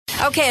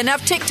Okay,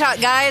 enough TikTok,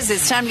 guys.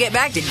 It's time to get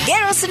back to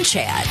Garris and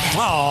Chad.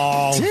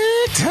 Oh,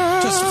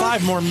 TikTok. Just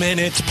 5 more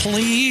minutes,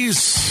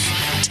 please.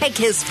 Take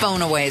his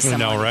phone away,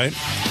 someone. I know, right?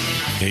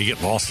 Yeah, you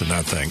get lost in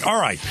that thing. All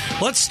right,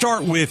 let's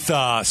start with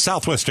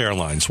Southwest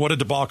Airlines. What a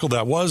debacle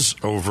that was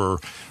over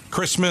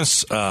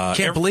Christmas.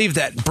 Can't believe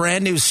that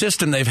brand new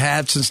system they've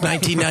had since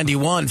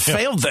 1991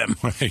 failed them.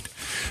 Right.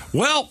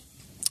 Well,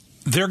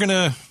 they're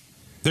gonna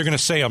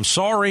say, I'm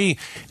sorry,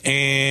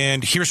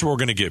 and here's what we're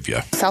going to give you.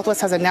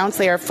 Southwest has announced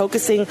they are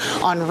focusing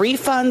on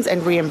refunds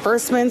and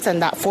reimbursements,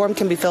 and that form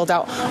can be filled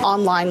out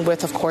online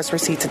with, of course,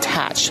 receipts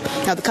attached.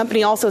 Now, the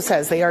company also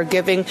says they are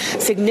giving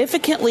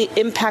significantly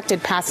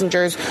impacted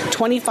passengers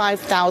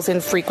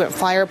 25,000 frequent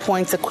flyer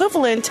points,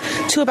 equivalent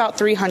to about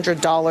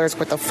 $300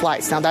 worth of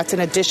flights. Now, that's in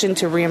addition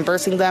to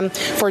reimbursing them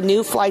for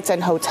new flights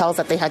and hotels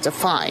that they had to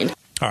find.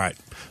 All right.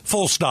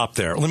 Full stop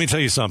there. Let me tell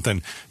you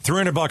something.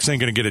 $300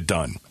 ain't going to get it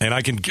done. And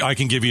I can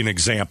give you an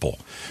example.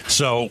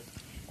 So,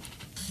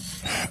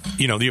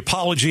 the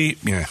apology,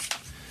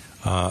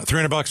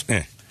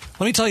 $300,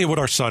 Let me tell you what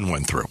our son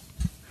went through.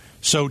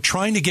 So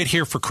trying to get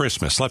here for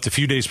Christmas, left a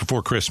few days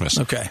before Christmas.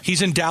 Okay.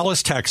 He's in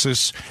Dallas,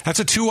 Texas. That's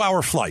a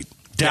 2-hour flight,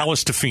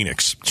 Dallas to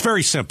Phoenix. It's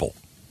very simple.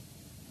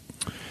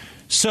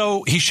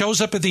 So he shows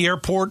up at the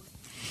airport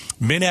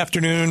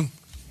mid-afternoon,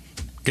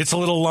 gets a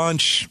little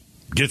lunch,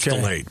 gets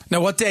delayed. Now,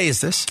 what day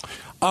is this?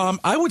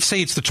 I would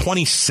say it's the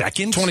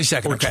 22nd.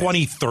 22nd, or okay.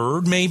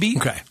 23rd, maybe.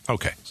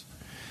 Okay.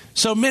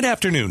 So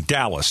mid-afternoon,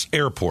 Dallas,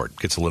 airport,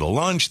 gets a little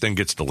lunch, then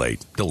gets delayed.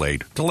 Well,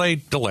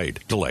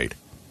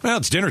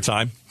 it's dinner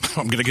time.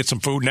 I'm going to get some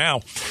food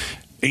now.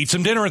 Ate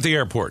some dinner at the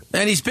airport.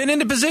 And he's been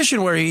in a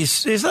position where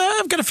he's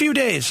I've got a few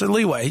days of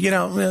leeway,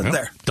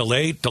 there.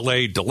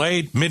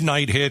 Delayed.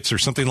 Midnight hits or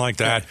something like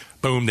that.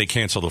 Boom, they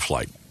cancel the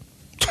flight.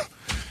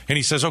 And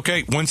he says,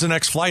 okay, when's the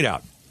next flight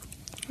out?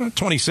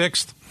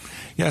 26th.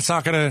 Yeah, it's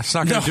not gonna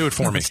do it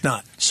for me. It's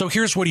not. So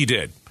here's what he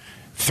did.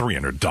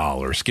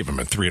 $300. Give him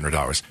a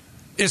 $300.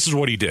 This is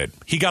what he did.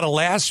 He got a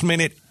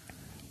last-minute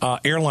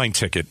airline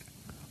ticket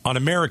on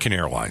American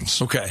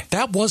Airlines. Okay.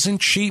 That wasn't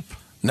cheap.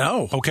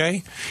 No.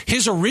 Okay.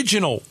 His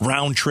original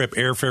round-trip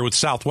airfare with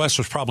Southwest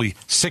was probably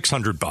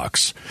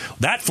 $600.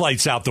 That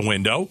flight's out the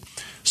window.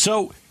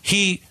 So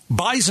he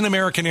buys an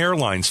American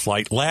Airlines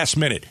flight last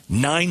minute,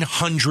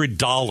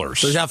 $900.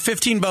 So he's out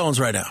 15 bones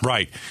right now.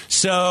 Right.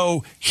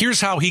 So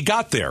here's how he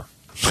got there.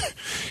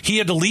 He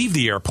had to leave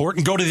the airport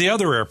and go to the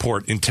other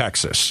airport in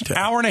Texas. Okay.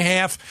 Hour and a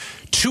half,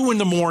 2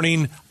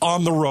 a.m,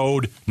 on the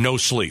road, no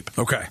sleep.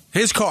 Okay.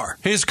 His car.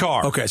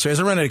 Okay, so he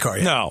hasn't rented a car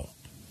yet. No.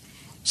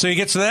 So he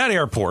gets to that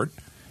airport,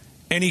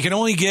 and he can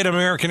only get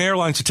American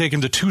Airlines to take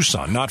him to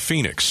Tucson, not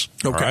Phoenix.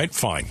 Okay. All right,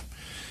 fine.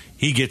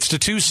 He gets to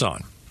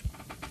Tucson.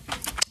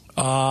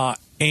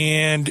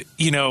 And,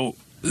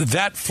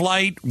 that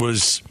flight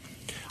was,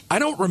 I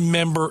don't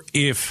remember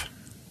if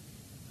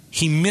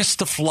he missed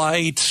the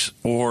flight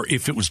or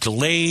if it was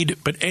delayed.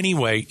 But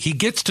anyway, he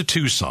gets to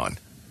Tucson,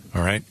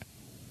 all right,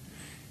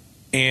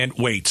 and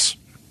waits.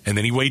 And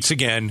then he waits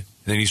again. And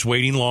then he's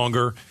waiting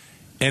longer.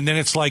 And then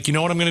it's like, you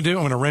know what I'm going to do?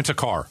 I'm going to rent a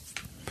car.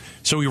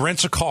 So he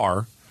rents a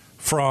car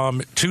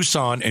from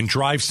Tucson and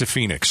drives to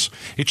Phoenix.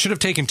 It should have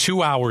taken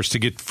 2 hours to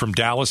get from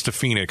Dallas to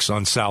Phoenix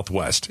on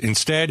Southwest.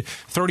 Instead,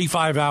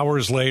 35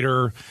 hours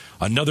later,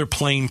 another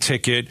plane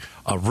ticket,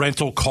 a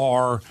rental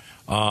car.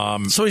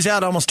 So he's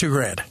out almost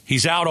 $2,000.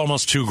 He's out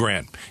almost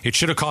 $2,000. It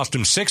should have cost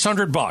him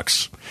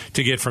 $600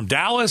 to get from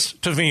Dallas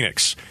to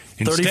Phoenix.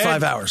 Instead,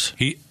 35 hours.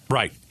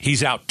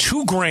 He's out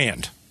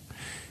 $2,000.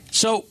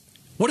 So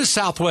what does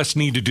Southwest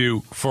need to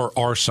do for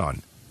our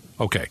son?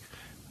 Okay.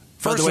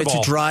 By the way, to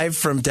drive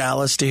from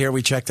Dallas to here,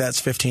 we checked that's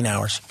 15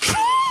 hours.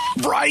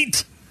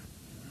 Right.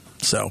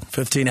 So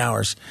 15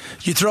 hours.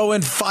 You throw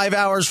in 5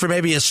 hours for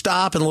maybe a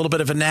stop and a little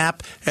bit of a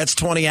nap. That's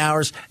 20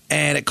 hours,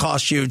 and it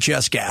costs you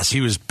just gas. He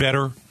was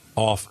better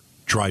off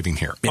driving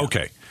here. Yeah.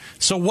 Okay.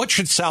 So what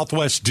should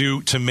Southwest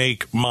do to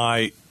make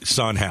my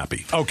son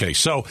happy? Okay.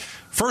 So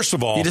first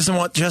of all, he doesn't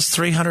want just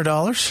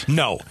 $300?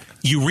 No.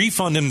 You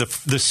refund him the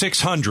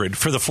 $600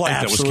 for the flight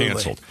Absolutely. That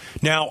was canceled.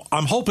 Now,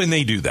 I'm hoping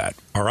they do that.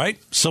 All right?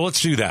 So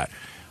let's do that.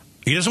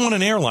 He doesn't want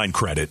an airline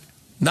credit.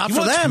 Not he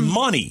for wants them.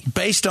 Money.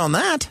 Based on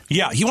that.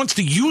 Yeah. He wants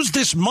to use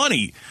this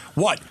money.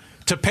 What?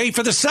 To pay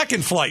for the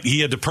second flight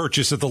he had to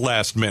purchase at the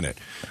last minute.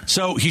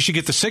 So he should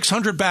get the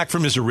 $600 back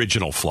from his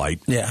original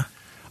flight. Yeah.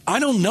 I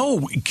don't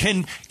know.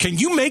 Can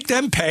you make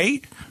them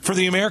pay for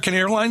the American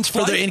Airlines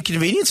flight? For their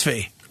inconvenience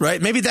fee. Right?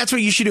 Maybe that's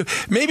what you should do.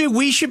 Maybe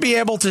we should be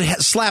able to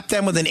slap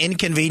them with an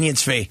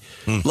inconvenience fee,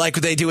 like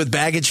they do with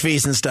baggage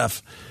fees and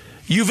stuff.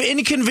 You've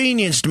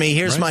inconvenienced me.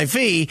 Here's my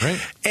fee. Right.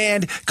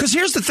 And because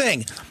here's the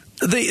thing.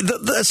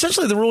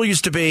 Essentially, the rule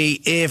used to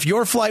be if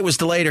your flight was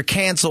delayed or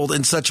canceled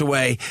in such a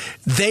way,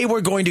 they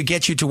were going to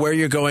get you to where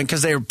you're going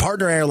because they were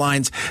partner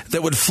airlines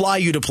that would fly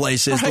you to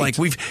places. Right.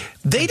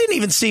 They didn't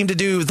even seem to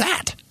do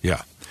that.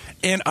 Yeah.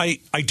 And I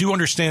do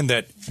understand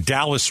that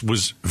Dallas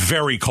was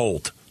very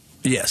cold.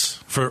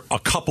 Yes. For a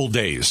couple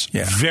days.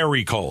 Yeah.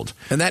 Very cold.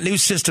 And that new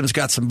system's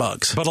got some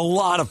bugs. But a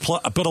lot of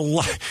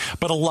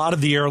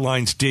the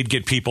airlines did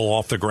get people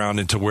off the ground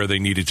into where they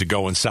needed to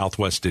go, and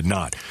Southwest did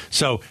not.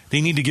 So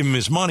they need to give him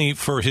his money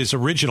for his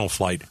original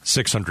flight,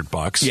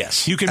 $600.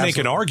 Yes. You can make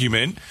an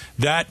argument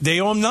that they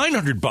owe him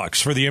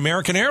 $900 for the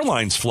American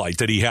Airlines flight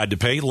that he had to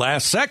pay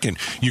last second.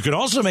 You could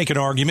also make an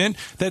argument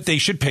that they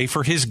should pay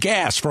for his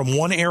gas from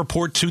one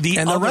airport to the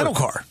other rental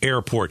car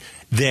airport.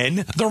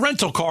 Then the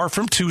rental car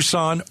from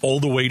Tucson all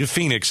the way to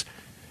Phoenix.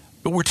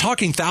 But we're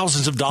talking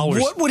thousands of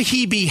dollars. What would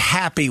he be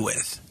happy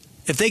with?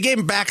 If they gave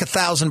him back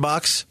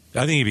 $1,000?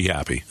 I think he'd be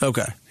happy.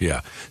 Okay.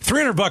 Yeah.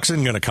 $300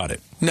 isn't going to cut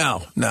it.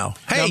 No.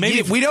 Hey,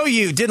 maybe we know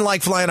you didn't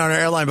like flying on our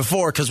airline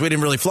before because we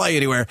didn't really fly you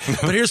anywhere.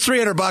 But here's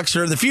 $300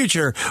 for the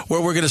future where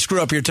we're going to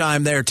screw up your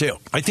time there, too.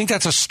 I think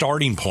that's a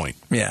starting point.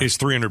 Yeah. Is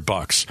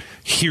 $300.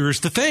 Here's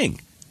the thing.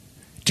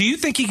 Do you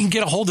think he can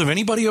get a hold of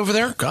anybody over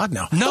there? God,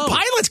 no. No. The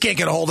pilots can't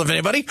get a hold of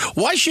anybody.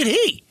 Why should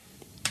he?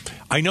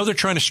 I know they're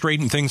trying to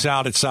straighten things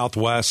out at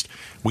Southwest.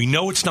 We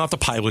know it's not the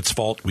pilot's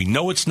fault. We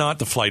know it's not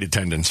the flight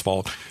attendant's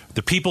fault.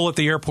 The people at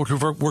the airport who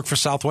work for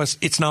Southwest,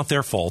 it's not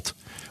their fault.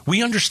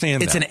 We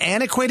understand it's that. It's an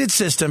antiquated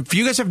system.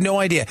 You guys have no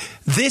idea.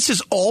 This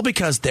is all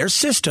because their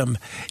system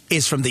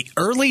is from the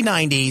early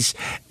 90s,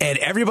 and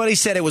everybody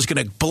said it was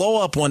going to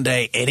blow up one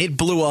day, and it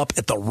blew up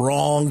at the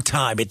wrong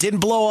time. It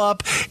didn't blow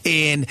up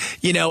in,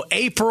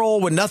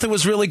 April when nothing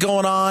was really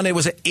going on.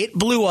 It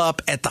blew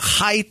up at the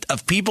height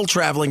of people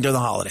traveling during the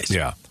holidays.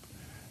 Yeah.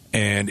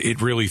 And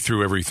it really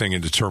threw everything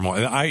into turmoil.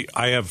 And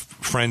I have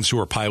friends who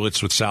are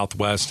pilots with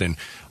Southwest and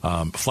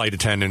flight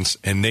attendants,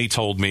 and they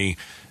told me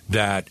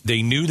that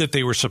they knew that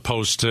they were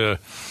supposed to,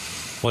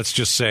 let's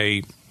just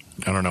say,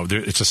 I don't know,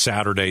 it's a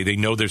Saturday. They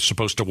know they're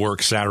supposed to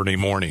work Saturday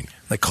morning.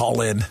 They call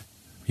in.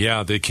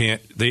 Yeah, they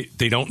can't. They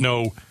don't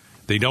know.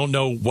 They don't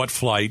know what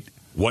flight,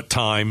 what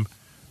time,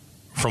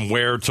 from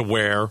where to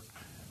where.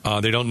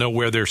 They don't know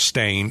where they're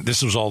staying.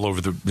 This was all over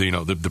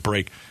the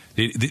break.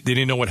 They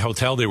didn't know what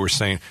hotel they were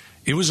staying.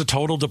 It was a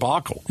total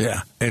debacle.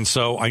 Yeah. And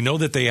so I know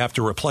that they have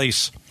to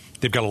replace.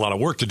 They've got a lot of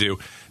work to do.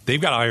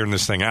 They've got to iron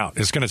this thing out.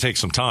 It's going to take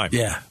some time.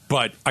 Yeah.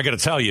 But I got to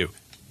tell you,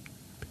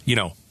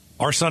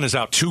 our son is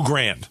out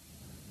 $2,000,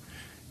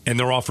 and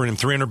they're offering him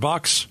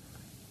 $300.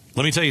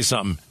 Let me tell you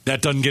something.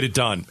 That doesn't get it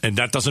done, and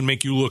that doesn't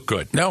make you look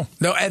good. No,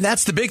 and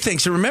that's the big thing.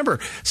 So remember,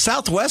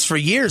 Southwest for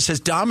years has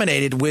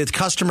dominated with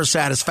customer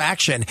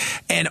satisfaction,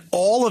 and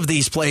all of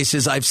these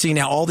places I've seen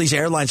now, all these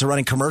airlines are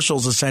running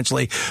commercials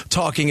essentially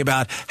talking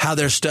about how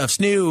their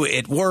stuff's new,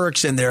 it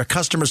works, and their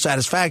customer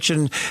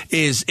satisfaction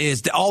is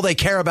all they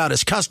care about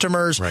is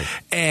customers. Right.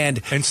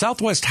 And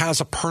Southwest has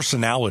a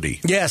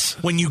personality. Yes.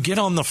 When you get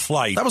on the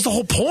flight. That was the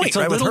whole point. It's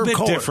a little bit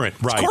different.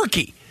 Right. It's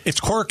quirky. It's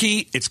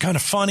quirky. It's kind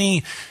of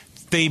funny.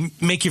 They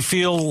make you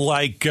feel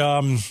like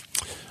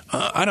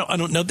I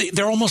don't know.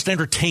 They're almost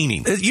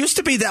entertaining. It used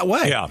to be that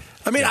way. Yeah.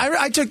 I mean, yeah.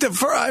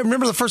 I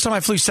remember the first time I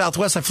flew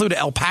Southwest. I flew to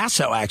El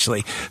Paso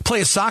actually, play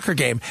a soccer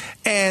game,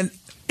 and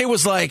it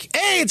was like,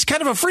 hey, it's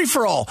kind of a free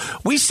for all.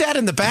 We sat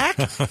in the back,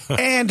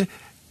 and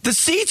the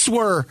seats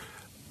were.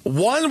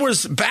 One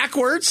was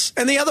backwards,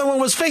 and the other one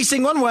was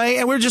facing one way,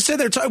 and we were just sitting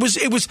there.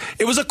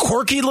 It was a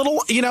quirky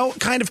little,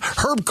 kind of.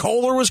 Herb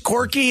Kohler was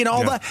quirky and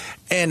all that,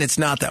 and it's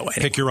not that way.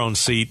 Pick your own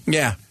seat.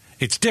 Yeah,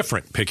 it's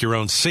different. Pick your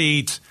own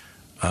seat.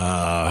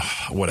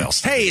 What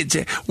else? Hey,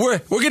 we're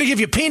going to give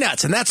you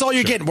peanuts, and that's all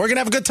you're getting. We're going to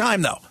have a good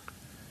time, though.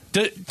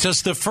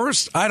 Does the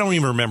first? I don't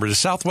even remember. Does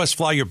Southwest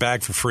fly your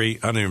bag for free?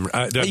 I don't even.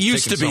 It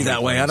used to be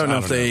that way. I don't know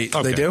if they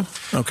do.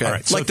 Okay, all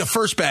right. So like the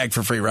first bag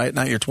for free, right?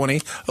 Not your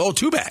 20. Oh,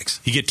 2 bags.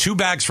 You get 2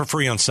 bags for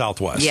free on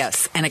Southwest.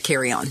 Yes, and a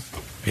carry-on.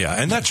 Yeah,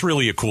 and that's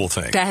really a cool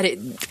thing.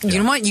 You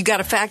know what? You got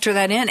to factor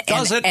that in.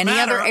 Doesn't any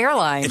matter. other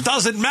airline. It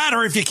doesn't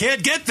matter if you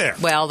can't get there.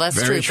 Well, that's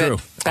Very true.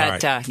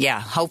 But right. yeah,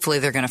 hopefully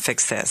they're going to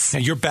fix this.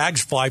 And your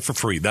bags fly for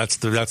free. That's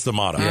the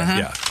motto. Mm-hmm.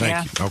 Yeah.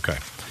 Thank you.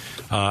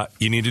 Okay.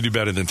 You need to do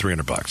better than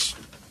 $300.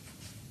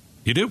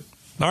 You do.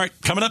 All right,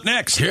 coming up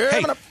next.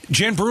 Hey,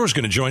 Jan Brewer's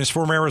going to join us,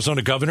 former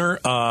Arizona governor.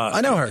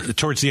 I know her.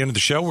 Towards the end of the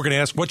show, we're going to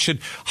ask, what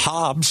should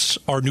Hobbs,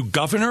 our new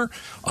governor,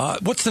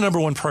 what's the number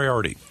one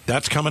priority?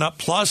 That's coming up.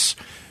 Plus,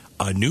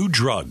 a new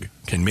drug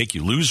can make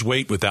you lose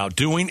weight without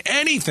doing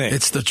anything.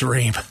 It's the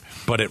dream.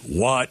 But at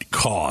what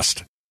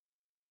cost?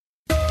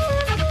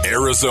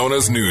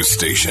 Arizona's news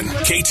station,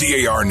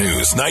 KTAR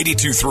News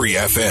 92.3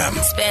 FM.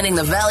 Spanning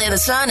the Valley of the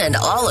Sun and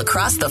all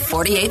across the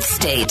 48th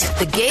state.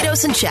 The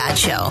Gatos and Chad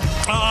Show.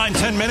 In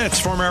 10 minutes,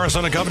 former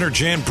Arizona Governor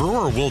Jan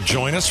Brewer will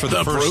join us for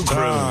the first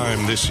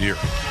time this year.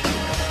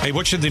 Hey,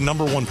 what should the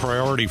number one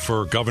priority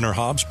for Governor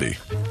Hobbs be?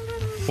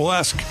 We'll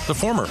ask the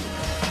former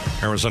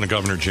Arizona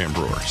Governor Jan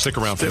Brewer. Stick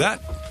around for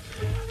that.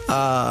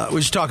 We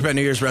just talked about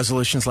New Year's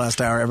resolutions last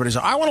hour. Everybody's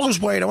like, I want to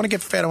lose weight. I want to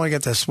get fit. I want to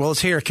get this. Well, it's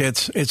here,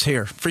 kids. It's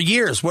here. For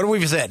years, what have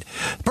we said?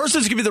 The person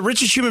who's going to be the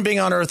richest human being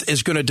on earth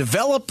is going to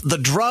develop the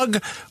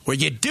drug where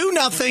you do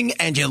nothing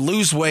and you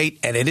lose weight,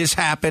 and it has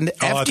happened.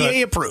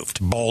 FDA approved.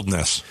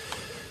 Baldness.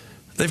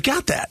 They've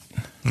got that.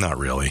 Not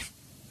really.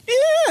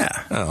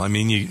 Yeah. Well, I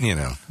mean,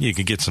 you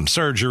could get some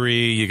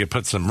surgery. You could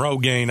put some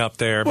Rogaine up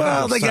there.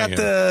 Well, they got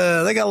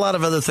a lot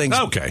of other things.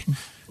 Okay.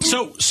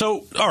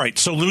 So all right.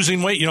 So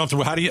losing weight, you don't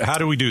have to. How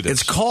do we do this?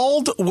 It's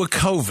called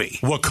Wegovy.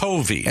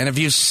 Wegovy. And have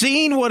you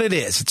seen what it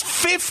is? It's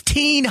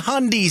 15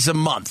 hundies a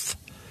month.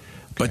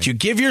 But you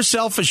give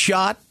yourself a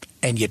shot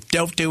and you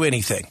don't do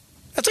anything.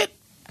 That's it.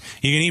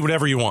 You can eat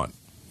whatever you want.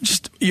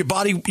 Just your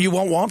body, you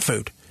won't want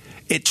food.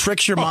 It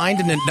tricks your mind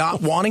into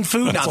not wanting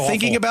food, not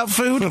thinking about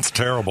food. That's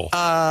terrible.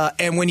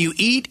 And when you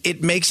eat,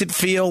 it makes it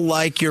feel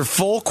like you're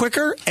full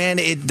quicker and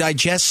it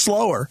digests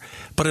slower,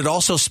 but it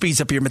also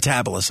speeds up your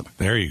metabolism.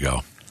 There you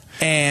go.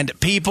 And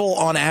people,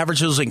 on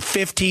average, losing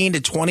 15 to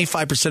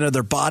 25% of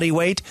their body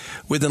weight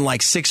within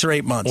like 6 or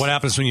 8 months. What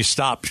happens when you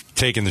stop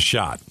taking the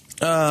shot?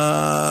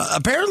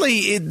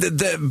 Apparently,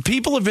 the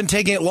people have been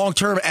taking it long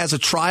term as a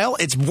trial.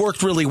 It's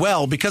worked really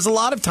well because a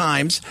lot of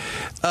times,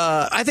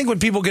 I think when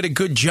people get a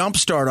good jump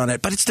start on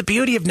it, but it's the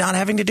beauty of not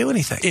having to do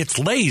anything. It's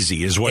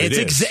lazy, is what it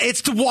is.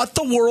 It's what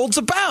the world's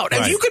about.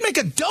 Right. If you can make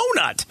a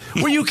donut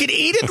where you can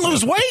eat it and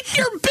lose weight,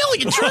 you're a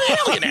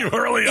trillionaire. You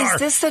really are.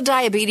 Is this the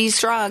diabetes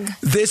drug?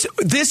 This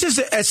is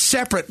a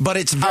separate, but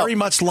it's very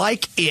much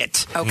like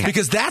it. Okay.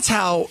 Because that's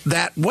how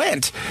that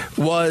went,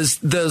 was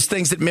those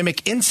things that mimic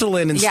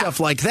insulin and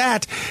stuff like that.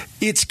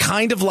 It's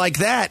kind of like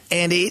that,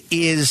 and it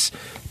is,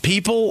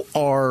 people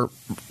are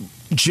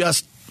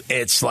just,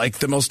 it's like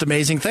the most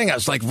amazing thing. I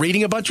was like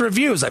reading a bunch of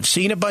reviews. I've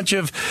seen a bunch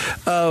of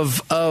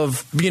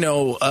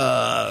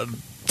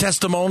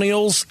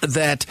testimonials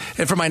that,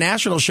 and for my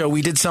national show,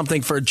 we did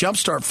something for a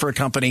jumpstart for a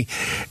company,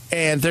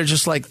 and they're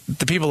just like,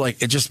 the people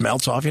like, it just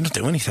melts off. You don't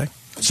do anything.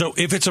 So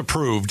if it's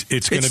approved,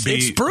 it's going to be...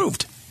 It's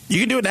approved. You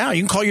can do it now.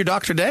 You can call your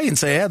doctor today and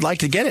say, hey, I'd like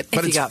to get it.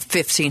 But you got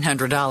 $1,500 a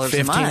month.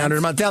 $1,500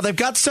 a month. Now, they've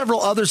got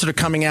several others that are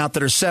coming out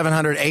that are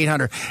 $700,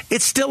 $800.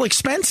 It's still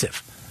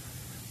expensive.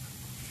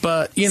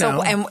 But,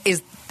 So, and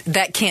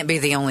that can't be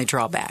the only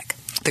drawback.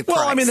 Well,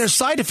 I mean, there's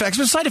side effects.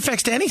 There's side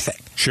effects to anything.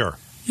 Sure.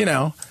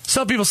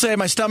 Some people say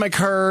my stomach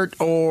hurt,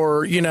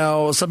 or,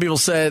 some people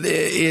said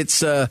it's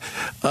for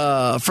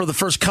the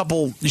first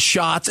couple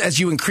shots. As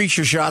you increase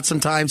your shots,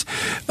 sometimes,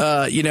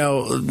 a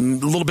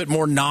little bit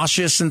more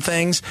nauseous and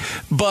things.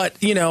 But,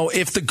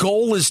 if the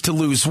goal is to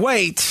lose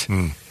weight.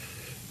 Is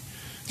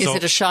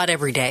it a shot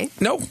every day?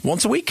 No,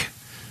 once a week.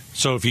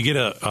 So if you get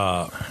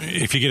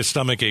a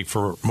stomach ache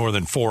for more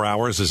than 4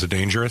 hours, is it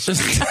dangerous?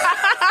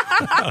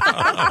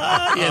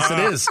 Yes, it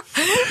is.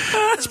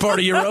 It's part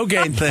of your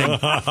Rogaine thing.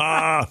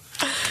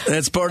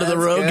 That's part of the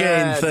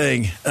Rogaine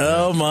thing.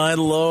 Oh, my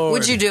Lord.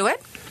 Would you do it?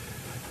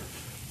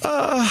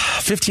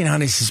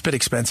 1,500 is a bit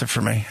expensive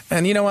for me.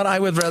 And you know what?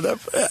 I'd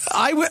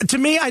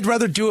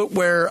rather do it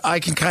where I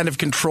can kind of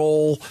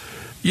control.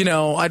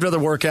 I'd rather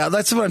work out.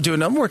 That's what I'm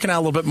doing. I'm working out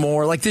a little bit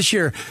more. Like this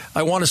year,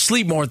 I want to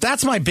sleep more.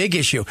 That's my big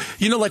issue.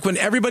 Like when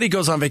everybody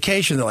goes on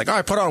vacation, they're like, all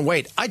right, put on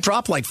weight. I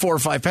dropped like 4 or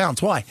 5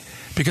 pounds. Why?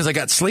 Because I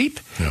got sleep,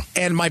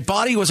 and my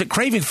body wasn't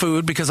craving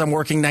food because I'm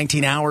working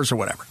 19 hours or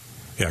whatever.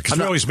 Yeah, because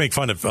we always make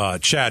fun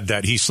of Chad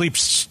that he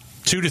sleeps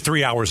 2 to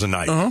 3 hours a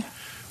night,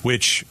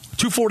 which...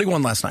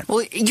 241 last night.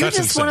 Well, you're That's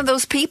just insane. one of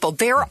those people.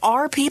 There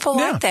are people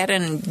like that,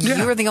 and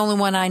you're the only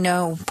one I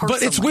know personally.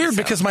 But it's weird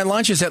because my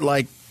lunch is at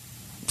like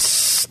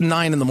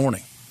 9 in the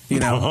morning.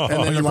 And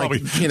then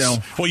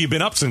well, you've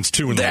been up since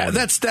 2 in the morning.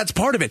 That's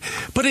part of it.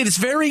 But it is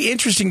very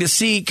interesting to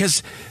see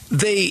because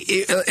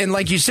and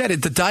like you said,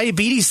 the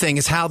diabetes thing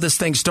is how this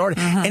thing started.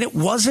 And it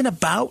wasn't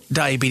about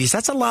diabetes.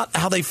 That's a lot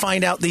how they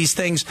find out these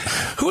things.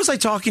 Who was I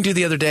talking to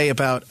the other day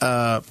about?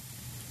 I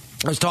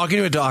was talking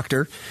to a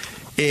doctor,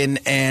 and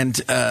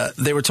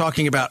they were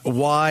talking about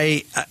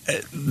why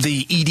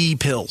the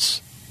ED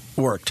pills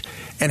worked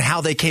and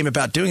how they came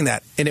about doing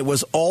that. And it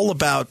was all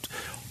about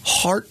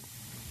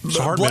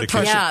blood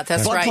pressure. Yeah,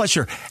 that's blood right.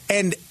 pressure.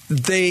 And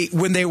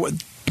nobody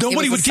would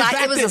give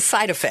back. It was a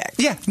side effect.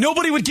 Yeah,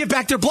 nobody would give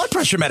back their blood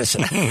pressure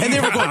medicine, and they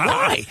were going,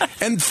 "Why?"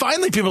 And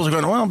finally, people were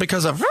going, "Well,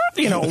 because of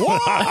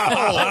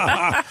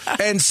whoa."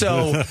 And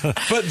so,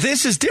 but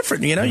this is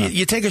different.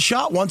 You take a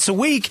shot once a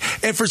week,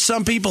 and for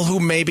some people who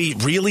maybe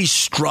really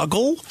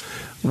struggle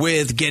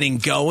with getting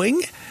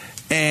going,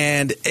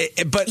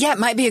 it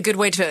might be a good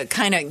way to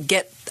kind of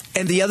get.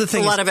 And the other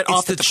thing a lot of it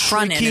off at the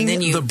front end, and then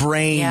the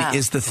brain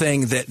is the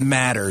thing that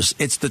matters.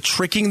 It's the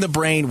tricking the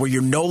brain where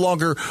you're no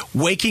longer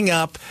waking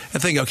up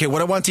and thinking, okay, what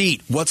do I want to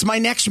eat? What's my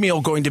next meal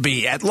going to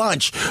be at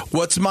lunch?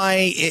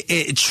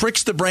 It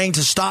tricks the brain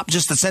to stop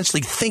just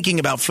essentially thinking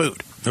about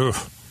food. Ugh.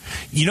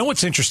 You know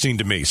what's interesting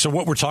to me? So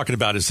what we're talking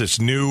about is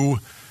this new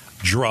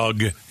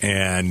drug,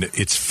 and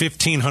it's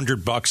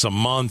 $1,500 a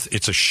month.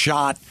 It's a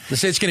shot. They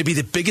say it's going to be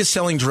the biggest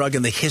selling drug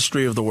in the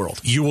history of the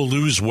world. You will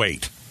lose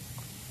weight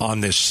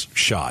on this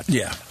shot.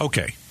 Yeah.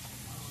 Okay.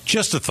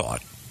 Just a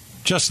thought.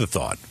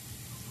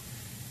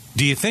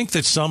 Do you think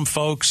that some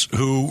folks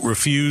who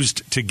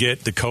refused to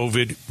get the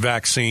COVID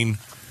vaccine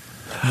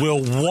will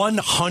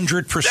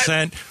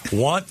 100%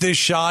 want this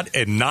shot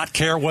and not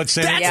care what's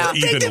in it or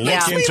even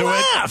look into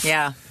it?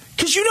 Yeah.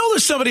 Because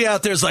there's somebody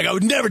out there who's like, I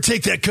would never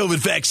take that COVID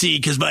vaccine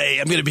because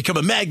I'm going to become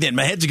a magnet.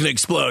 My head's going to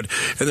explode.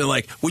 And they're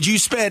like, would you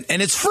spend,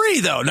 and it's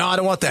free though. No, I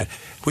don't want that.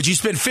 Would you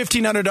spend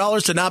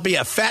 $1,500 to not be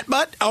a fat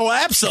butt? Oh,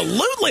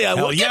 absolutely. I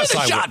would. Yes,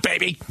 Give it a shot, would.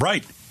 baby.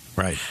 Right.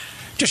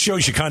 Just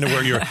shows you kind of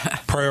where your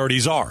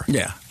priorities are.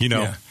 Yeah.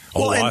 Yeah.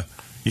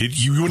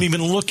 You wouldn't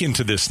even look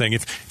into this thing.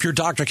 If your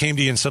doctor came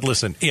to you and said,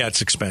 listen, yeah,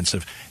 it's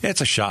expensive.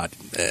 It's a shot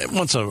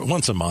once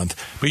a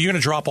month, but you're going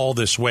to drop all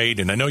this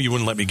weight, and I know you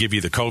wouldn't let me give you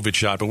the COVID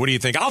shot, but what do you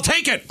think? I'll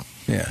take it.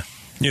 Yeah.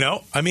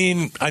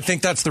 I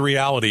think that's the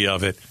reality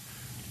of it.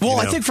 Well,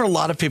 I think for a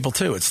lot of people,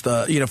 too, it's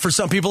for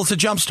some people, it's a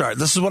jump start.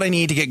 This is what I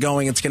need to get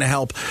going. It's going to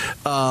help.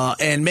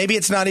 And maybe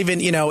it's not even,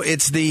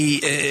 it's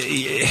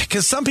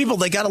because some people,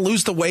 they got to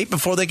lose the weight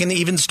before they can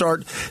even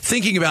start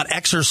thinking about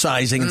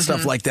exercising and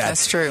stuff like that.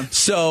 That's true.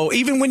 So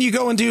even when you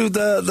go and do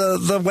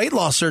the weight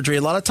loss surgery,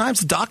 a lot of times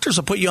the doctors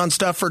will put you on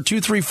stuff for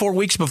 2, 3, 4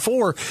 weeks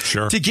before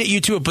to get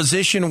you to a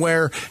position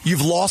where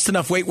you've lost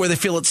enough weight where they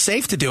feel it's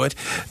safe to do it.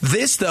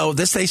 This,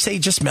 they say,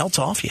 just melts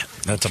off you.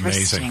 That's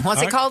amazing.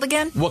 What's it called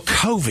again?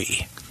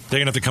 Wegovy. They're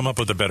going to have to come up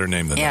with a better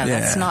name than that. Yeah,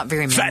 that's not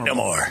very memorable. Fat no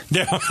more.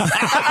 Yeah. All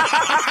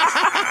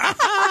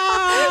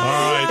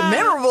right.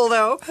 Memorable,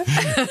 though.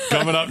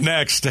 Coming up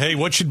next, hey,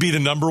 what should be the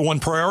number one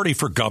priority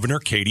for Governor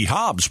Katie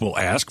Hobbs? We'll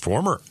ask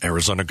former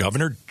Arizona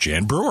Governor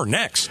Jan Brewer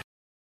next.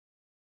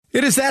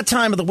 It is that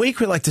time of the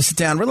week. We like to sit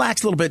down,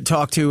 relax a little bit, and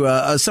talk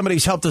to somebody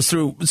who's helped us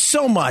through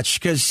so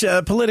much because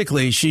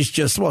politically she's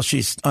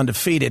she's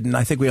undefeated, and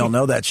I think we all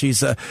know that.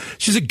 She's a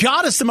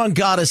goddess among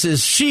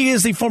goddesses. She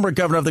is the former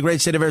governor of the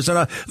great state of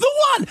Arizona, the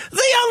one,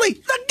 the only,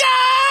 the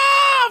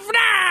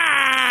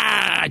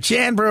governor,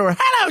 Jan Brewer.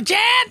 Hello,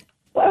 Jan.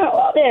 Well,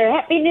 hello there.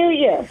 Happy New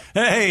Year.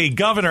 Hey,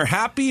 Governor,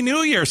 Happy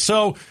New Year.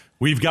 So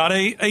we've got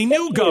a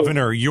new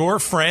governor, your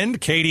friend,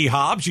 Katie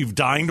Hobbs. You've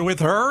dined with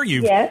her.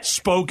 You've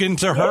spoken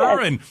to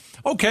her. And,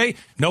 okay,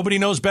 nobody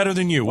knows better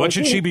than you. What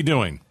should she be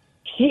doing?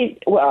 She's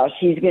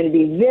going to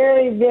be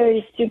very,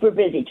 very super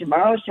busy.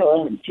 Tomorrow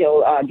she'll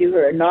do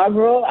her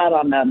inaugural out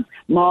on the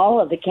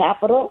mall of the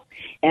Capitol.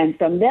 And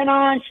from then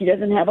on, she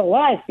doesn't have a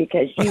life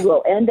because she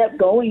will end up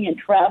going and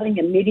traveling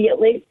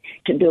immediately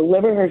to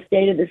deliver her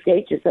State of the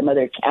State to some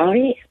other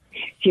counties.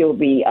 She'll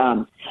be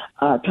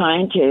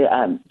trying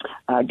to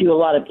do a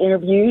lot of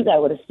interviews, I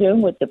would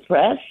assume, with the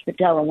press to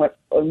tell them what,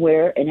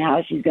 where, and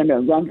how she's going to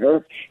run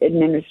her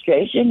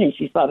administration. And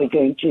she's probably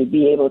going to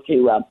be able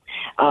to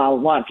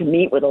want to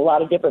meet with a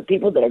lot of different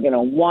people that are going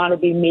to want to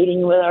be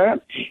meeting with her.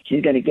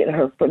 She's going to get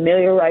her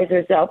familiarize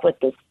herself with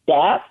the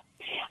staff.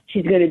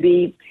 She's going to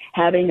be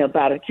having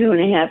about a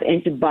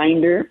 2.5-inch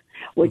binder,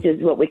 which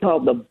is what we call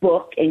the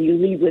book, and you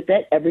leave with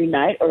it every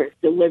night, or it's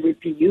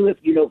delivered to you if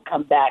you don't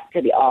come back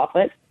to the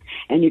office.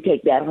 And you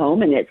take that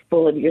home, and it's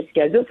full of your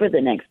schedule for the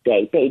next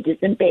day, pages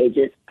and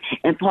pages,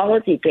 and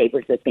policy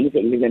papers of things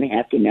that you're going to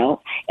have to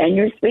know, and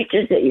your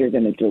speeches that you're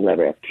going to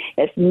deliver.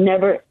 It's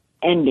never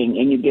ending,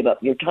 and you give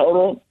up your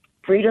total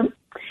freedom,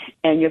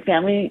 and your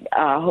family,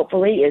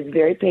 hopefully, is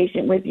very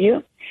patient with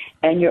you,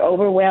 and you're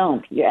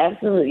overwhelmed. You're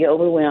absolutely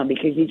overwhelmed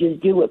because you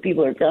just do what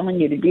people are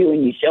telling you to do,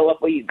 and you show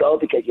up where you go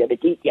because you have a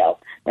detail.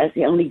 That's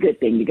the only good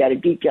thing. You got a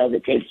detail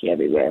that takes you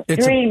everywhere.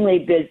 Extremely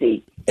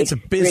busy. It's a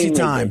busy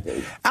time.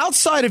 Busy.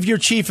 Outside of your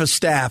chief of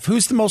staff,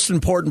 who's the most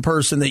important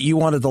person that you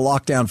wanted to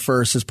lock down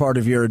first as part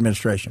of your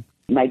administration?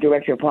 My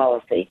director of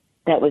policy.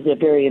 That was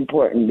very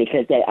important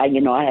because I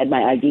had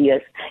my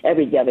ideas.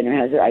 Every governor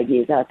has their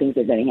ideas how things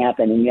are going to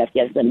happen, and you have to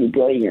have somebody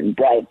brilliant and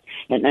bright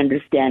and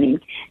understanding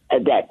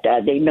that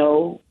they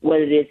know what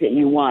it is that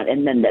you want,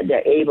 and then that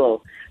they're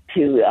able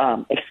to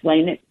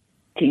explain it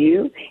to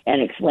you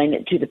and explain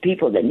it to the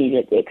people that need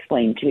it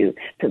explained to,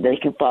 so they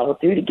can follow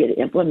through to get it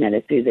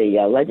implemented through the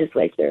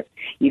legislature.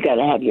 You got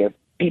to have your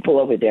people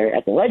over there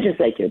at the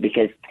legislature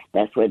because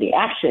that's where the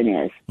action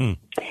is.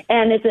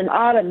 And it's an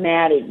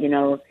automatic,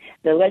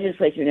 the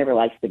legislature never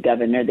likes the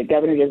governor. The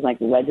governor doesn't like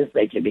the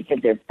legislature because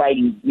they're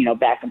fighting,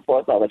 back and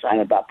forth all the time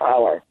about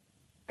power.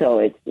 So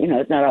it's,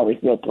 it's not always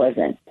real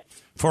pleasant.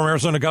 Former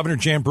Arizona Governor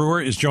Jan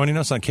Brewer is joining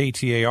us on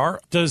KTAR.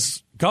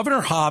 Does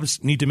Governor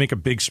Hobbs need to make a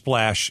big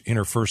splash in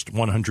her first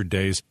 100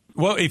 days?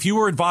 Well, if you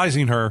were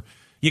advising her,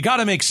 you got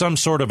to make some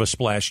sort of a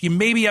splash. You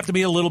maybe have to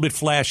be a little bit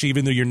flashy,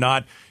 even though you're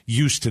not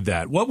used to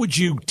that. What would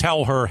you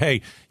tell her?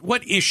 Hey,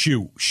 what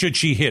issue should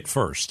she hit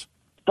first?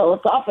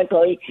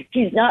 Philosophically,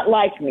 she's not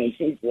like me.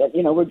 She's,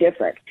 we're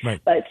different. Right.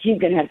 But she's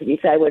going to have to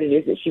decide what it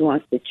is that she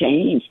wants to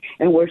change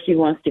and where she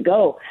wants to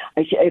go.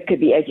 It could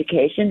be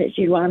education that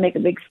she'd want to make a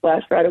big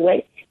splash right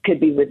away. Could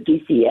be with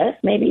DCS,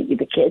 maybe with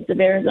the kids of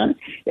Arizona.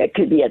 It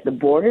could be at the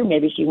border.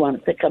 Maybe she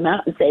wants to come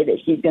out and say that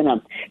she's going to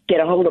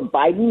get a hold of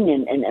Biden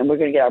and we're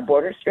going to get our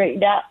border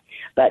straightened out.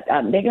 But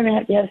they're going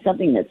to have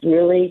something that's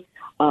really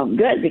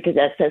good because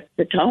that sets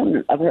the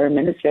tone of her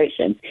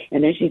administration.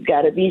 And then she's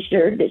got to be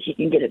sure that she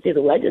can get it through the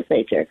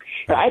legislature.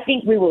 So I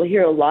think we will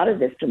hear a lot of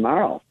this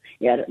tomorrow.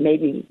 Yeah,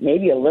 maybe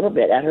a little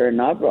bit at her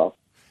inaugural.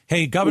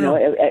 Hey,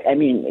 Governor. I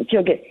mean,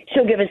 she'll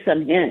give us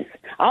some hints.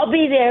 I'll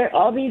be there.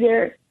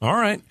 All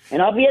right.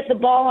 And I'll be at the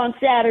ball on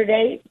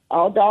Saturday,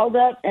 all dolled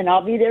up, and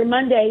I'll be there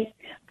Monday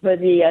for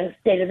the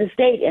State of the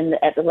State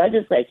at the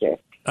legislature.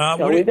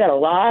 So we've got a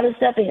lot of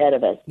stuff ahead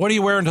of us. What are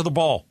you wearing to the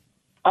ball?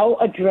 Oh,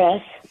 a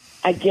dress,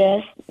 I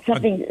guess.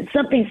 Something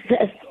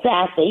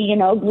sassy,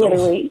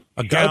 glittery.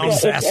 A gown.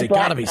 Sassy.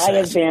 Gotta be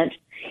sassy. Event.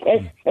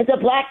 It's a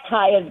black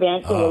tie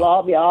event, so we'll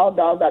all be all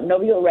dolled up.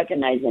 Nobody will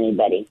recognize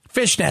anybody.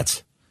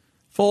 Fishnets.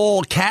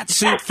 Full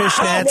catsuit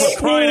fishnets.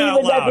 Crying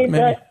out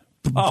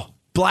loud.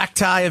 Black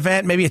tie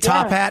event, maybe a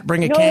top hat,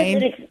 bring a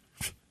cane.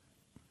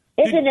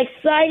 It's an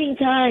exciting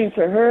time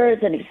for her.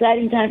 It's an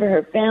exciting time for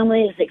her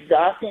family. It's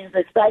exhausting. It's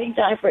an exciting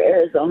time for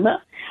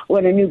Arizona.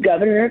 When a new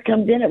governor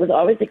comes in, it was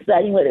always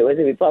exciting whether it was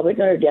a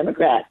Republican or a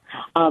Democrat.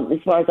 As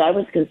far as I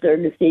was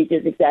concerned, to see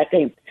just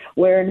exactly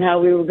where and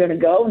how we were going to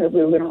go, and if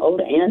we were going to hold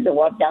hands and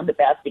walk down the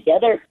path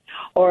together,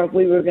 or if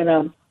we were going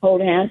to hold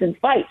hands and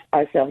fight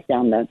ourselves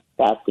down the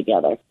path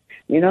together.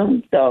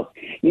 So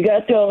you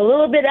got to throw a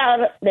little bit out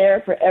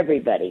there for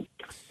everybody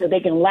so they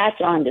can latch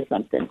on to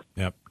something.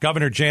 Yep.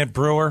 Governor Jan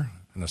Brewer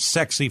in a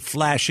sexy,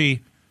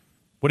 flashy.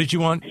 What did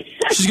you want?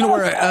 She's going to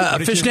wear a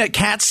fishnet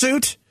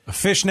catsuit. A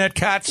fishnet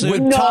catsuit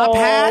with top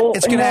hat.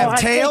 It's going to have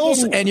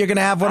tails, and you're going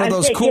to have one of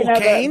those cool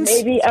canes.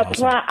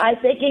 I'm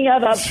thinking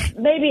of a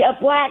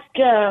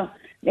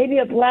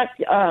black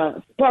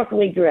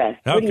sparkly dress.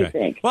 Okay. What do you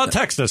think? Well,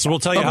 text us. We'll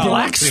tell you how. A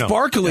black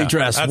sparkly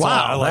dress.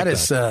 Wow, like that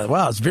is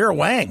wow. It's Vera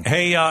Wang.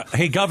 Hey,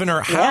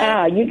 Governor.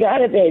 You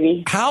got it,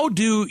 baby. How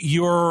do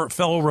your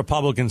fellow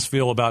Republicans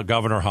feel about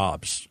Governor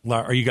Hobbs?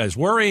 Are you guys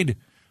worried?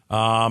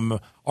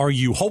 Are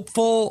you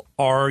hopeful?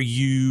 Are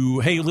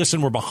you, hey,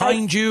 listen, we're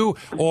behind you,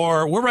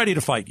 or we're ready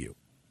to fight you?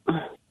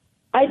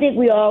 I think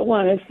we all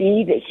want to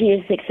see that she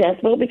is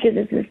successful because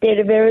it's the state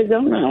of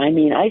Arizona. I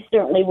mean, I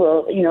certainly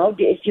will,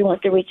 if she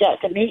wants to reach out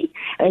to me,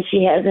 as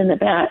she has in the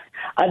past,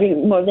 I'd be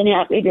more than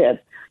happy to,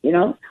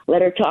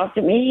 let her talk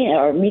to me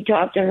or me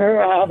talk to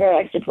her, however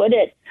I should put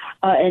it,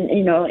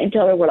 and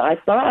tell her what I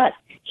thought.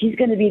 She's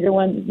going to be the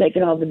one that's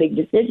making all the big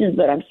decisions,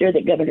 but I'm sure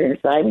that Governor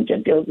Simon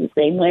feels the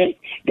same way.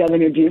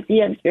 Governor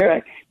Ducey, I'm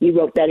sure he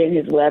wrote that in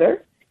his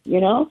letter,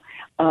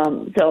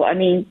 So, I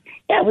mean,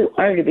 yeah, we want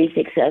her to be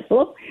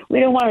successful.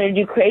 We don't want her to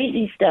do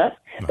crazy stuff,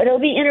 but it'll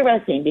be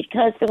interesting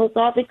because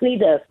philosophically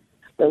the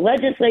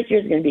legislature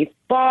is going to be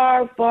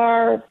far,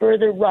 far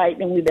further right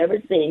than we've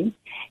ever seen,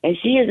 and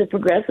she is a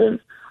progressive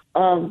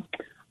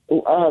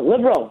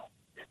liberal.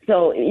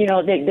 So, they're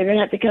going to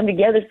have to come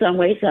together some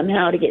way,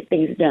 somehow to get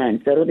things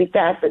done. So it'll be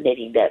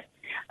fascinating that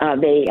how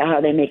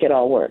they make it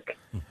all work.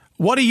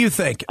 What do you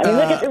think? I mean,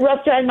 look at the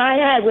rough time I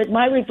had with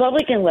my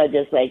Republican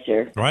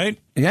legislature. Right?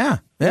 Yeah.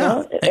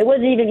 It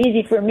wasn't even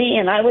easy for me,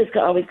 and I was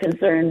always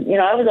concerned.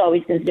 I was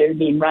always considered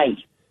being right.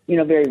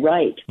 Very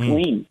right,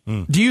 clean.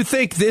 Do you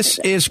think this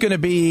is going to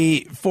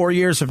be 4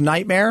 years of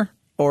nightmare,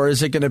 or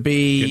is it going to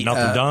be get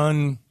nothing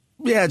done?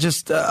 Yeah,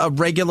 just a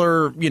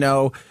regular.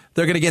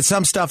 They're going to get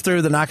some stuff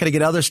through. They're not going to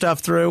get other stuff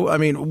through. I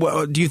mean,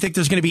 do you think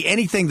there's going to be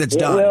anything that's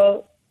done?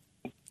 Well,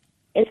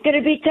 it's going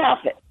to be tough.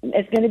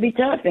 It's going to be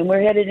tough, and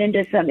we're headed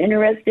into some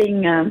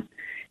interesting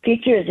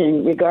features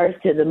in regards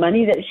to the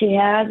money that she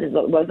has. It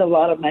was a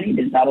lot of money.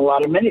 There's not a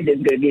lot of money.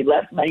 There's going to be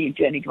less money in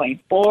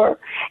 2024,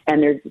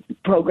 and there's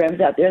programs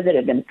out there that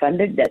have been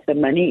funded that the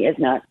money is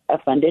not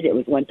funded. It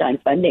was one-time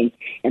funding,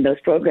 and those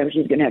programs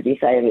she's going to have to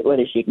decide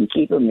whether she can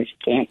keep them or she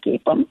can't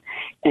keep them.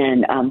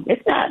 And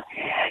it's not,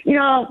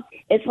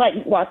 it's like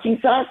watching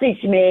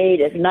sausage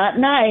made. It's not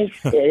nice.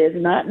 It is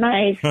not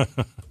nice.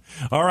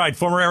 All right,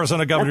 former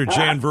Arizona Governor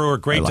Jan Brewer,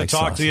 great to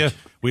talk to you.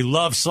 We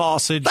love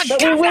sausage.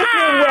 But we wish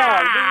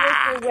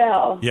her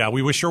well. Yeah,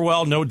 we wish her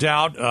well, no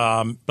doubt.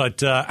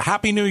 But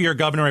Happy New Year,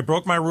 Governor. I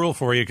broke my rule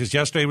for you because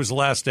yesterday was the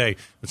last day.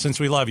 But since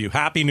we love you,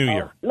 Happy New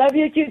Year. Love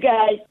you too,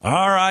 guys.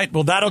 All right.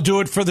 Well, that'll do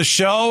it for the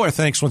show. Our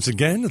thanks once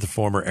again to the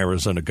former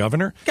Arizona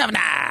Governor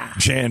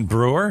Jan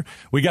Brewer.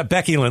 We got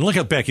Becky Lynn. Look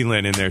at Becky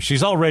Lynn in there.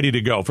 She's all ready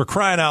to go. For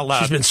crying out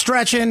loud. She's been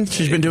stretching.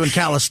 She's been doing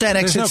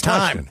calisthenics. There's it's no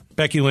time. question.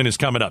 Becky Lynn is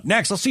coming up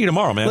next. I'll see you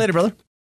tomorrow, man. Later, brother.